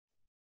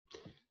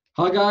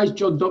Hi guys,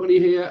 John Docherty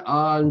here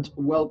and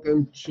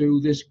welcome to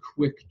this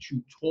quick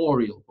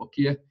tutorial.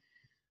 Okay,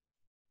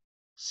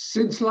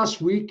 since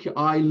last week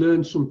I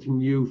learned something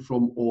new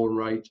from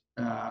Allright,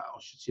 I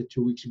should say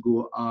 2 weeks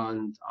ago,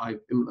 and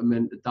I've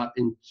implemented that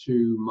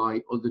into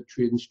my other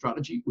trading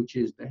strategy, which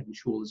is the head and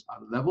shoulders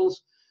and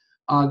levels,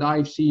 and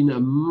I've seen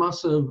a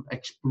massive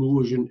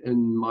explosion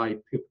in my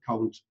pip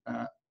count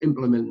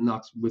implementing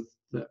that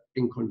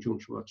in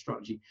conjunction with that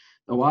strategy.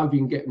 Now, I've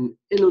been getting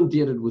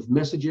inundated with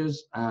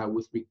messages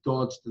with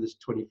regards to this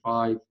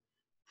 25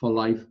 for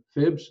life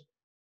fibs.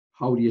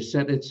 How do you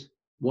set it?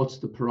 What's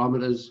the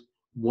parameters?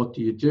 What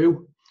do you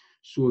do?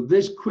 So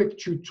this quick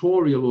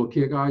tutorial,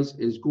 okay guys,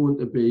 is going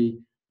to be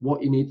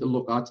what you need to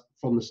look at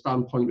from the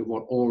standpoint of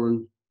what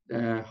Oren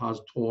has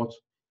taught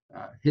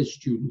his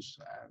students,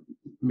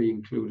 me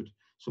included.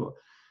 So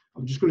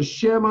I'm just going to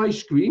share my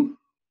screen.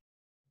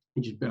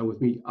 You just bear with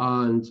me,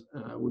 and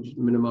we'll just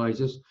minimize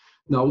this.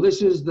 Now,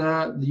 this is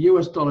the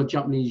US dollar,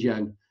 Japanese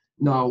yen.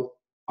 Now,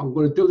 I'm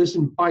going to do this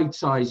in bite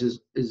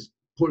sizes, is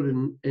put it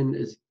in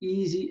as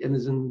easy and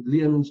as in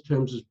layman's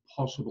terms as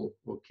possible,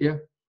 okay?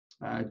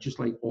 Just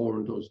like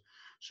Oren does.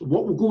 So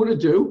what we're going to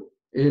do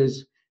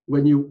is,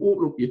 when you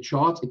open up your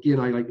chart, again,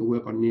 I like to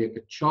work on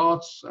naked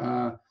charts.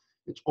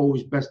 It's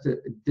always best to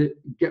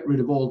get rid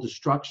of all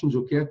distractions,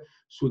 okay?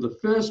 So the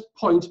first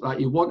point that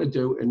you want to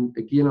do, and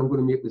again, I'm going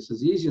to make this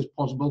as easy as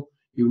possible,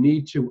 you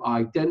need to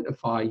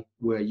identify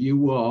where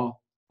you are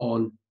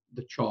on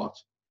the chart,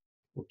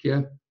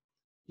 okay?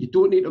 You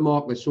don't need to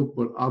mark this up,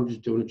 but I'm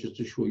just doing it just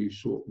to show you.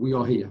 So we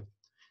are here.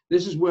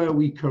 This is where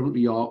we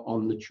currently are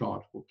on the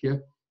chart, okay?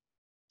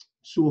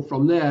 So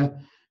from there,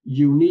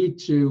 you need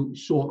to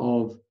sort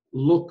of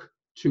look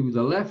to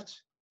the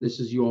left.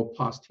 This is your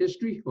past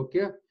history,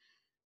 okay?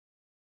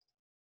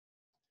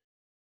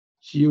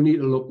 So you need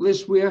to look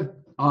this way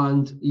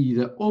and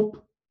either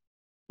up,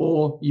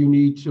 or you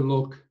need to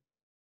look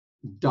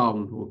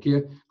down,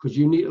 okay? Because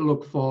you need to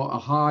look for a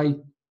high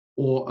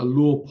or a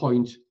low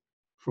point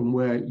from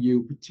where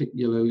you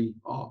particularly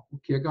are,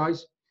 okay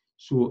guys?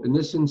 So in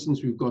this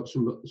instance, we've got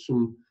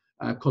some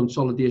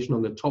consolidation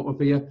on the top of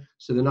here.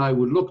 So then I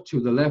would look to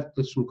the left,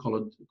 there's some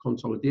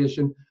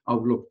consolidation, I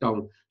would look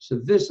down. So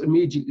this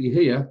immediately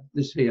here,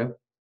 this here,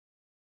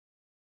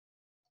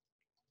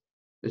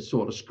 it's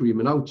sort of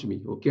screaming out to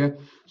me, okay?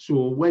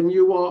 So when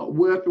you are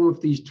working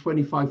with these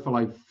 25 for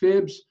life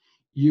fibs,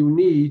 you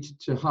need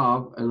to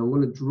have, and I'm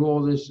going to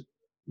draw this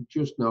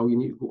just now, you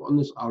need to go on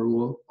this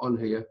arrow on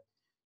here,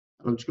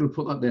 and I'm just going to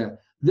put that there.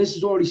 This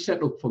is already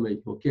set up for me,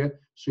 okay?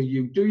 So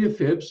you do your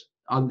fibs,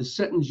 and the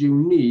settings you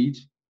need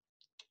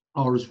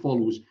are as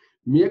follows.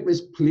 Make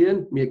this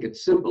plain, make it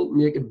simple,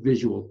 make it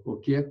visual,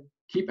 okay?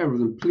 Keep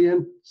everything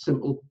plain,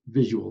 simple,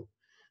 visual.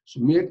 So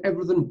make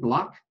everything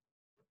black.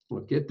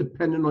 Okay,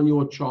 depending on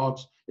your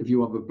charts, if you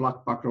have a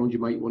black background, you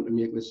might want to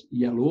make this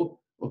yellow,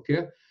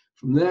 okay?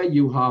 From there,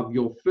 you have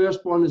your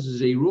first one is a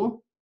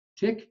 0,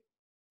 tick,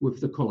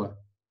 with the color.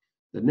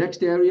 The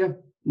next area,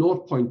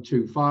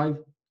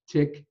 0.25,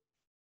 tick,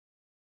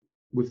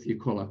 with your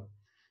color.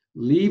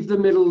 Leave the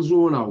middle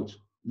zone out.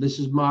 This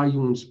is my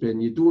own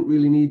spin. You don't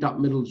really need that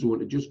middle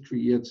zone. It just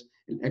creates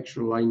an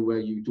extra line where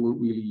you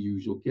don't really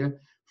use, okay?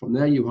 From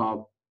there, you have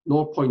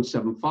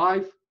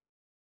 0.75,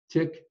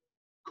 tick,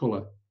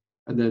 color.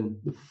 And then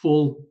the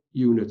full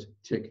unit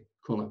tick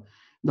color.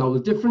 Now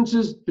the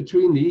differences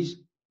between these,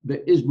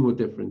 there is no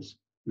difference.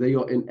 They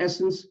are in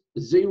essence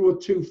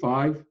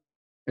 0.25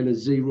 and a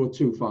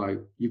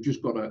 0.25. You've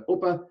just got an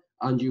upper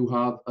and you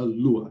have a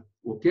lower,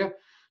 okay?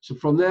 So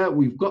from there,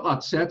 we've got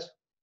that set.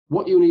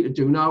 What you need to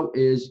do now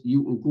is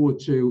you can go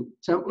to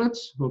templates,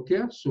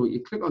 okay? So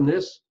you click on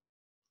this,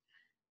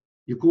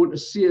 you're going to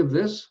save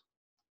this.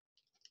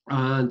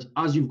 And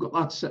as you've got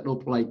that set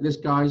up like this,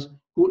 guys,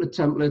 go to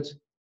template,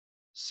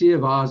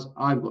 save as.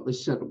 I've got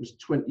this set up as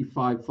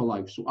 25 for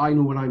life. So I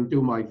know when I'm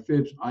doing my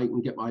fibs, I can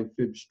get my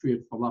fibs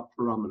straight for that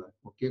parameter.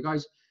 Okay,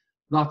 guys,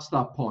 that's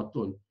that part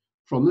done.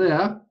 From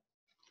there,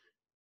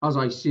 as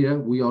I say,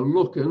 we are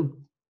looking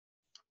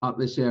at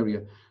this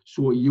area.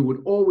 So you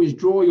would always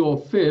draw your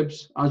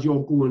fibs as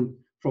you're going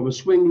from a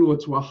swing low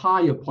to a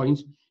higher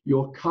point.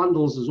 Your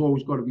candles has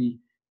always got to be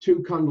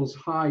 2 candles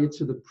higher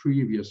to the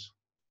previous.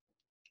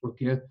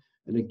 Okay,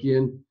 and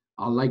again,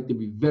 I like to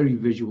be very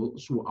visual,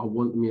 so I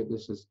want to make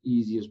this as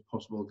easy as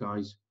possible,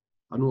 guys.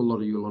 I know a lot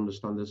of you will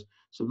understand this.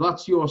 So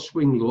that's your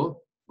swing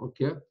low,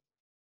 okay?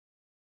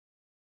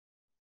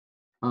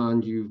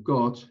 And you've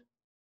got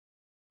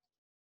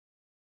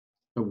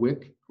a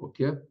wick,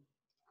 okay?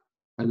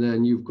 And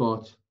then you've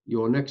got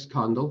your next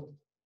candle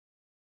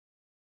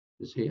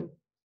is here.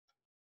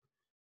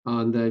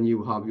 And then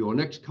you have your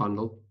next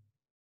candle.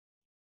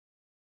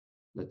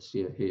 Let's see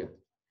it here.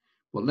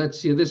 Well, let's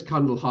say this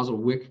candle has a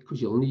wick,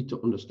 because you'll need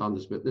to understand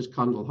this bit. This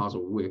candle has a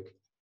wick.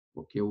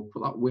 Okay, we'll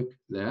put that wick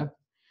there.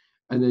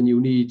 And then you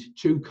need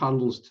 2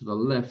 candles to the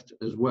left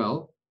as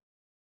well.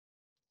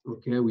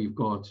 Okay, we've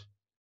got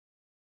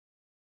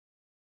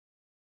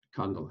a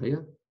candle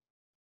here.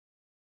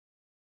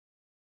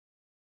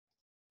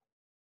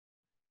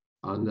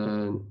 And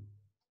then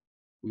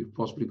we've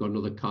possibly got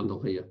another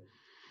candle here.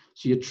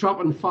 So you're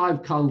trapping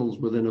 5 candles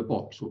within a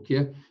box,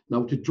 okay?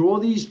 Now to draw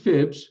these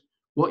fibs,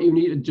 what you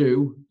need to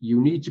do,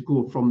 you need to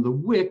go from the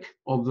wick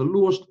of the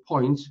lowest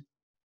point,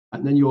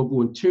 and then you're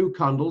going 2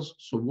 candles,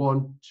 so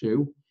 1,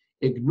 2.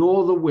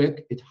 Ignore the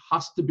wick, it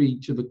has to be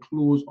to the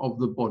close of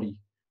the body,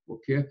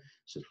 okay?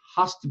 So it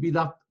has to be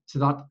that to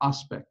that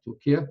aspect,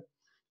 okay?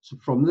 So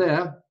from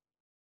there,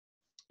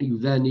 you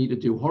then need to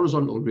do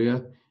horizontal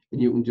rear,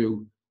 and you can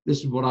do,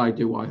 this is what I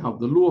do, I have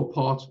the lower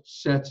part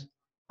set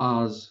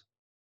as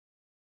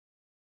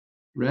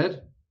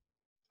red,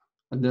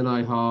 and then I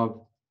have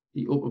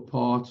the upper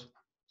part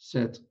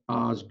set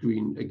as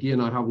green.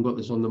 Again, I haven't got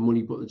this on the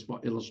money, but it's for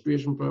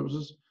illustration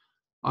purposes.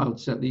 I'll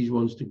set these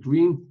ones to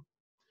green,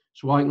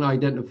 so I can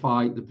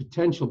identify the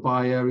potential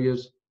buy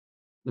areas,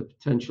 the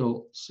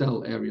potential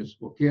sell areas,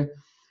 okay?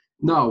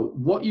 Now,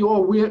 what you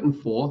are waiting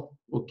for,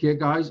 okay,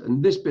 guys,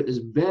 and this bit is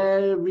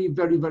very,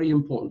 very, very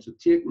important, so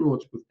take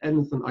notes with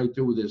anything I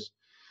do with this.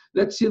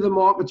 Let's say the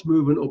market's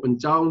moving up and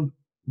down.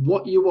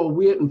 What you are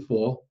waiting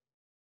for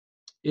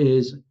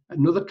is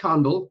another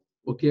candle,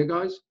 okay,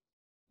 guys?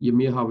 You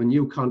may have a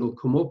new candle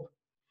come up,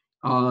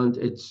 and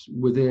it's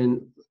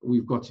within,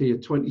 we've got here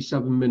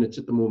 27 minutes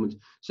at the moment.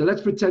 So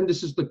let's pretend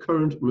this is the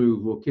current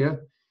move, okay?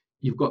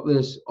 You've got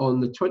this on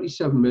the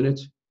 27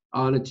 minutes,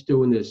 and it's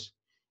doing this.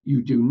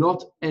 You do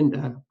not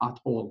enter at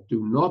all.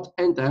 Do not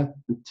enter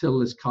until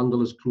this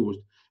candle is closed,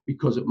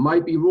 because it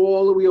might be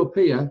all the way up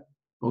here,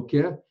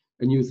 okay?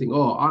 And you think,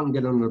 oh, I can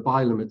get under the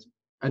buy limit.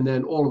 And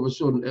then all of a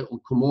sudden,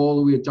 it'll come all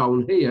the way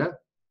down here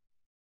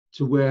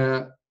to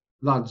where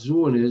that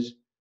zone is.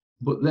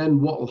 But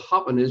then what will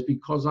happen is,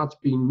 because that's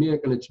been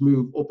making its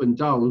move up and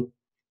down,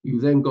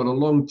 you've then got a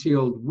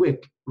long-tailed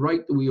wick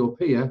right the way up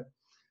here,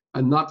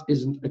 and that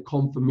isn't a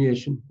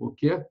confirmation,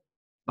 okay?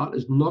 That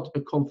is not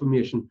a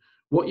confirmation.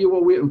 What you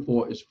are waiting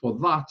for is for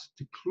that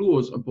to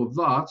close above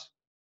that.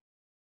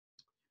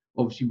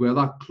 Obviously, where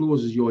that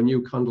closes, your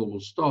new candle will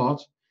start,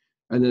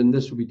 and then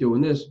this will be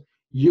doing this.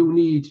 You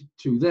need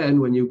to then,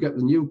 when you get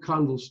the new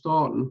candle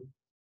starting,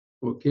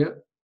 okay,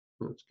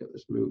 let's get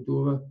this moved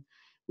over.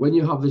 When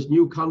you have this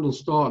new candle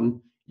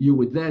starting, you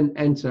would then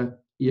enter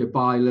your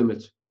buy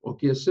limit,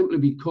 okay, simply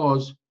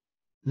because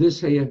this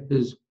here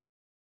is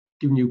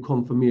giving you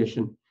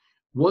confirmation.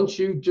 Once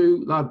you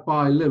do that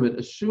buy limit,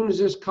 as soon as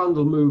this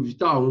candle moves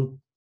down,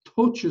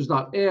 touches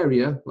that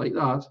area like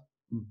that,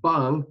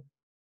 bang,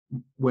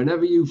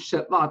 whenever you've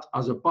set that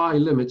as a buy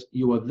limit,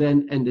 you are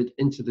then entered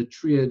into the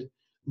trade,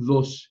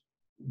 thus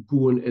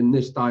going in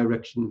this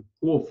direction,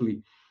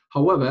 hopefully.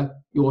 However,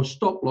 your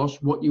stop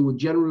loss, what you would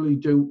generally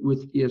do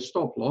with your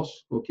stop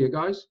loss, okay,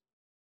 guys,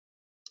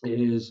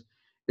 is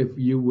if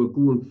you were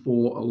going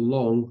for a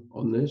long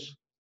on this,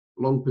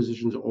 long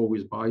positions are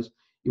always buys,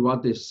 you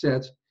had this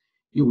set,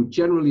 you would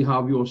generally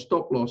have your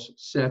stop loss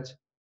set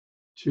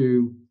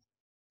to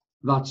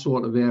that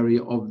sort of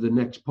area of the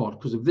next part,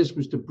 because if this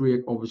was to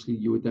break, obviously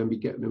you would then be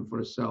getting in for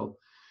a sell.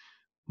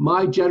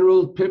 My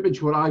general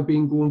pippage, what I've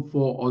been going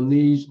for on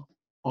these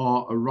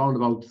are around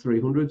about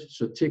 300.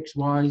 So ticks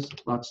wise,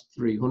 that's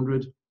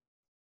 300.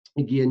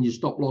 Again, your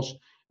stop loss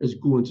is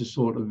going to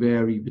sort of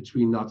vary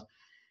between that.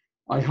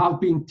 I have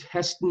been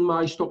testing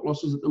my stop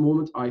losses at the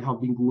moment. I have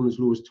been going as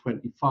low as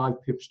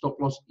 25 pip stop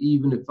loss,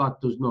 even if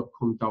that does not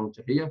come down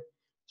to here.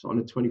 So on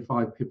a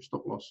 25 pip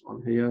stop loss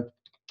on here,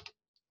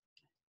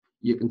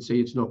 you can see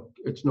it's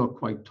not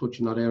quite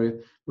touching that area.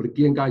 But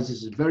again, guys,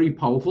 this is very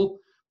powerful.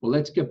 Well,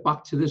 let's get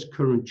back to this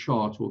current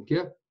chart,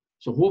 okay?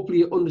 So hopefully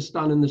you're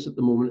understanding this at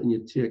the moment and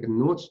you're taking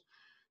notes.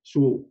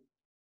 So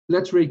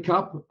let's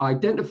recap.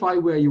 Identify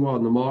where you are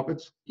in the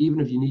market.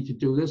 Even if you need to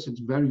do this, it's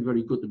very,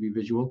 very good to be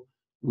visual.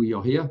 We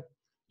are here.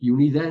 You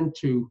need then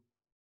to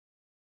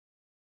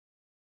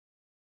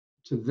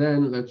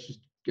then, let's just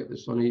get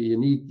this on here. You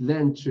need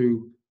then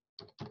to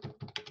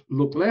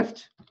look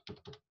left.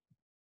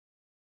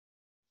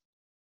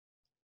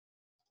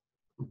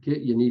 Okay,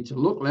 you need to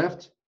look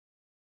left,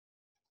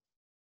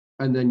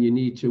 and then you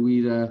need to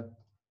either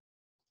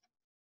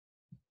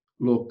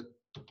look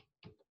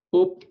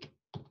up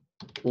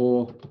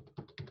or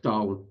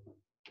down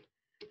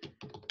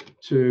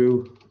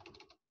to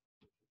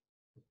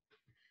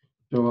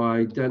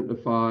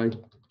identify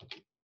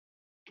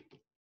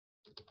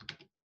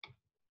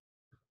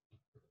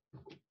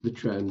the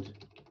trend.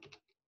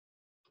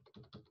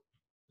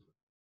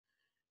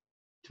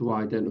 To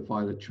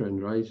identify the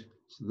trend, right?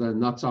 So then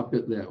that's that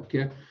bit there,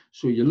 okay?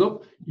 So you're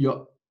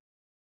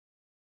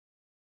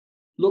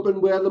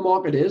looking where the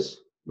market is,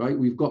 right?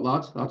 We've got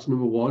that, that's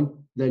number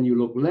one. Then you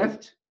look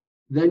left,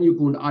 then you're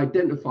going to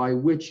identify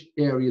which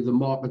area the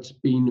market's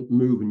been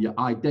moving. You're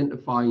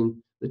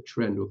identifying the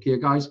trend, okay,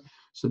 guys?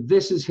 So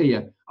this is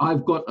here.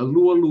 I've got a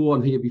lower low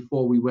on here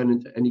before we went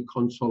into any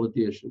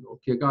consolidation,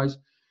 okay, guys?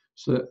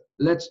 So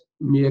let's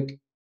make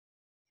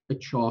a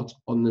chart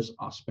on this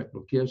aspect,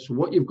 okay? So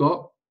what you've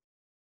got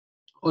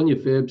on your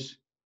fibs,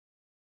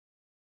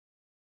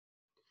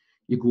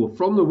 you go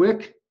from the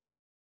wick,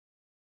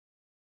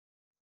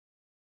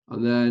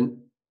 and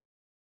then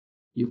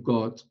you've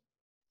got,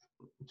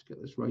 let's get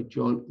this right,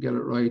 John, get it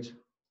right.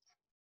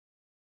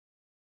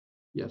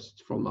 Yes,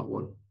 it's from that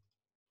one.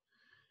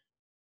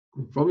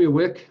 from your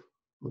wick,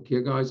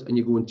 okay, guys, and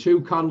you're going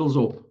 2 candles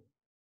up.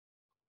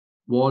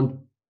 1,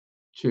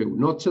 2,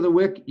 not to the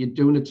wick, you're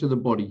doing it to the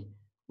body,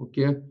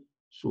 okay?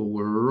 So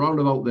we're around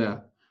about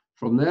there.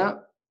 From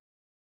there,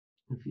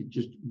 if you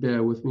just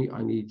bear with me,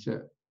 I need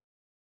to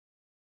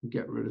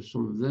get rid of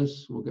some of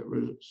this. We'll get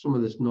rid of some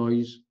of this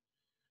noise.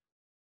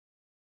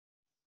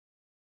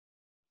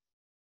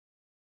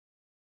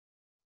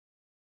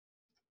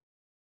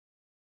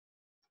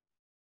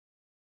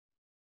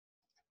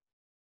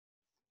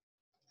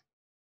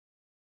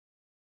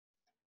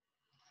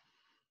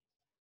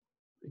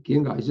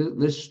 Again, guys,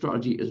 this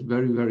strategy is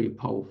very, very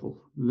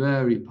powerful,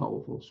 very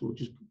powerful. So we're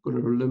just going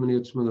to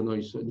eliminate some of the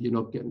noise so you're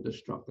not getting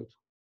distracted.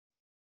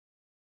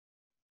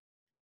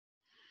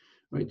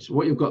 Right, so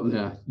what you've got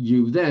there,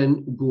 you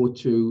then go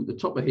to the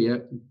top of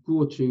here,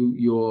 go to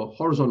your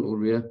horizontal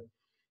array,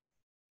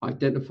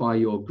 identify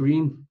your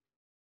green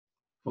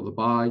for the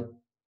buy,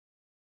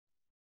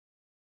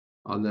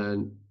 and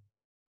then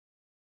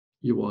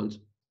you want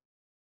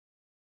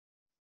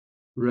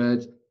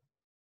red,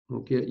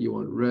 okay, you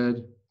want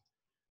red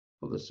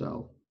for the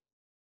sell.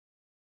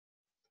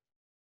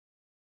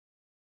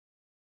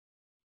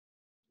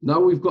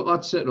 Now we've got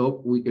that set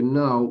up, we can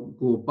now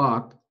go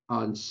back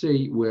and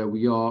see where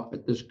we are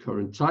at this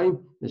current time.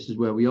 This is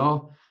where we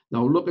are.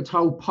 Now look at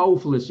how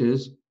powerful this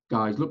is,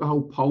 guys. Look at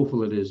how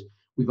powerful it is.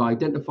 We've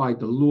identified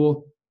the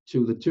low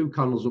to the 2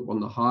 candles up on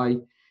the high.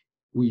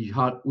 We've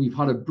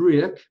had a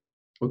break.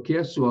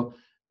 Okay, so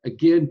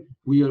again,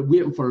 we are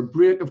waiting for a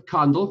break of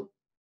candle.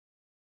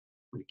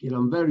 Again,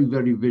 I'm very,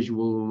 very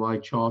visual with my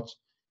charts.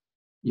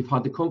 You've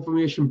had the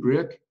confirmation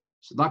break.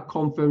 So that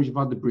confirms you've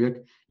had the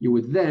break. You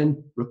would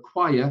then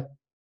require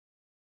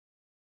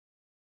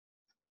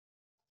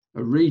a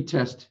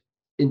retest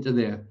into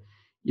there.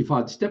 You've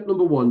had step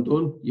number 1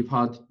 done. You've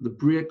had the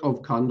break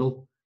of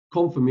candle,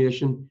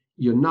 confirmation.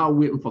 You're now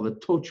waiting for the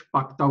touch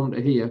back down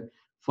to here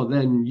for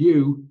then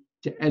you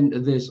to enter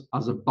this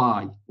as a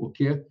buy,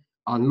 okay?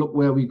 And look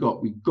where we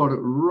got it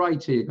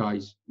right here,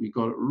 guys. We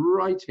got it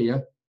right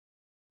here.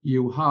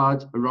 You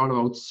had around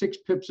about 6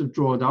 pips of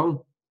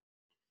drawdown.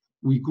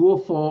 We go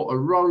for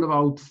around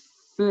about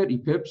 30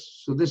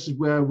 pips. So this is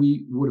where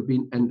we would have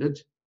been entered.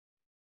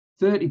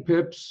 30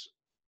 pips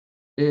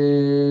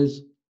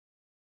is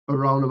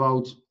around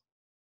about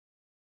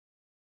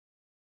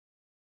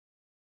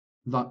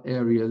that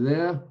area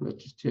there.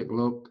 Let's just take a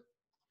look.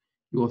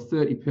 Your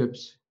 30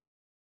 pips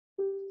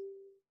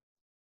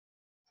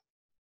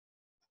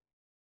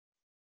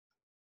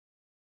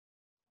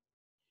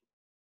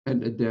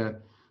entered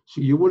there.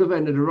 So you would have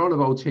entered around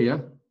about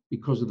here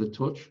because of the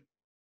touch.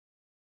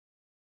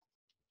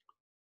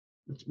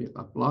 Let's make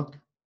that black.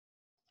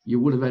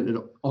 You would have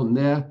entered on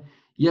there.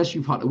 Yes,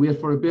 you've had to wait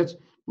for a bit,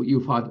 but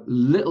you've had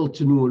little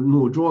to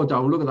no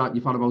drawdown. Look at that.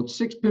 You've had about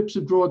 6 pips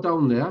of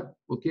drawdown there.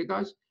 Okay,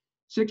 guys?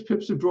 6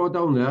 pips of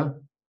drawdown there.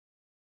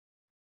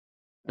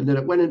 And then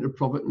it went into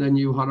profit, and then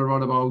you had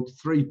around about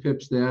 3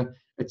 pips there.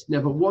 It's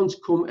never once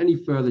come any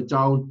further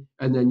down,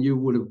 and then you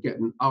would have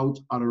gotten out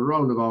at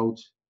around about,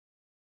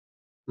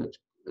 let's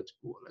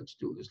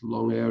do this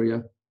long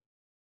area.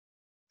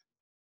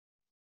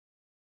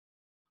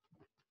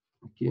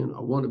 Again,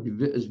 I want to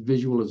be as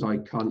visual as I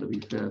can, to be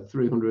fair.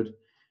 300,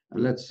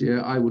 and let's say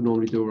I would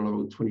normally do around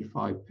about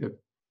 25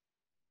 pip.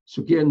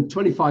 So again,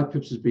 25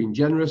 pips has been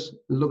generous.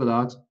 Look at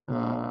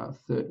that,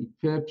 30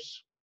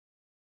 pips.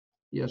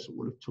 Yes, it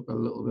would have took a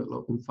little bit.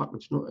 Look, in fact,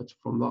 it's not. It's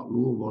from that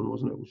lower one,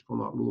 wasn't it? It was from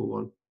that lower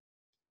one.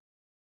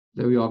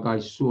 There we are,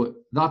 guys. So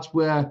that's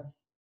where,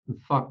 in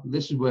fact,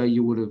 this is where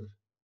you would have.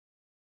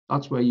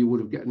 That's where you would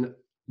have gotten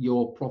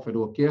your profit.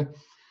 Okay.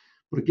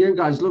 But again,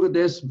 guys, look at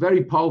this.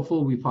 Very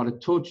powerful. We've had a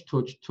touch,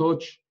 touch,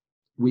 touch.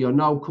 We are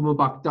now coming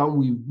back down.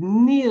 We've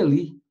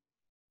nearly,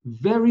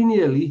 very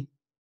nearly,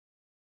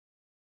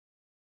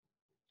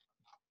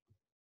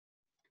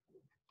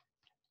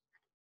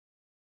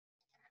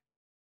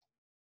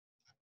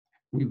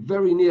 we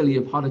very nearly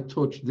have had a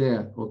touch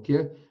there,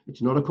 okay?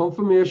 It's not a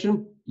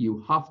confirmation.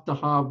 You have to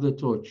have the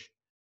touch.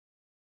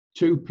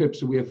 2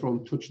 pips away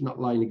from touching that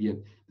line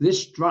again.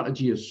 This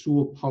strategy is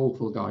so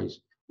powerful,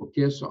 guys.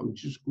 Okay, so I'm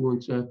just going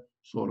to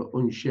sort of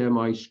unshare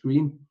my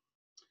screen.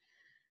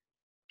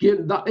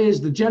 Again, that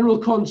is the general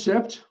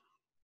concept,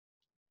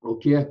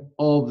 okay,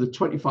 of the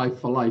 25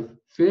 for life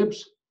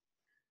fibs.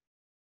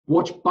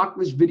 Watch back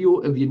this video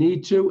if you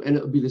need to, and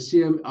it'll be the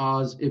same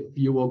as if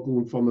you are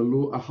going from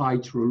a high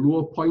to a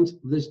lower point.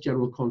 This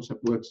general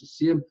concept works the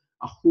same.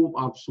 I hope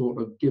I've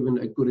sort of given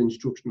a good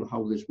instruction on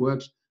how this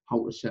works,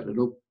 how to set it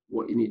up,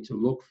 what you need to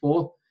look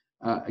for.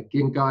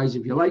 Again, guys,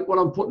 if you like what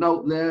I'm putting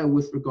out there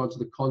with regards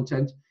to the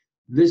content,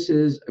 this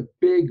is a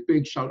big,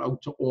 big shout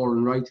out to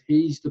Oren Wright.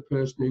 He's the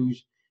person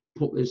who's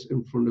put this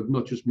in front of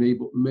not just me,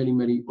 but many,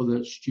 many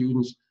other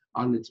students,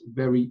 and it's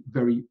very,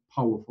 very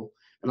powerful.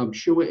 And I'm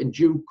sure in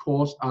due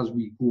course, as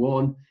we go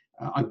on,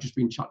 I've just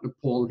been chatting to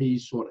Paul, and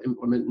he's sort of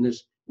implementing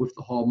this with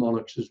the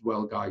harmonics as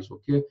well, guys,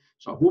 okay?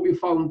 So I hope you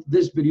found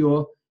this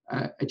video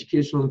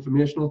educational,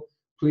 informational.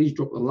 Please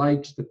drop the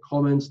likes, the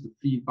comments, the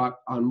feedback,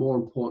 and more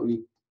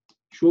importantly,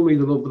 show me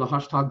the love with the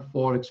hashtag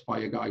Forex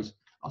Fire, guys.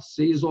 I'll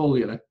see you all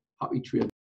later. Happy trading.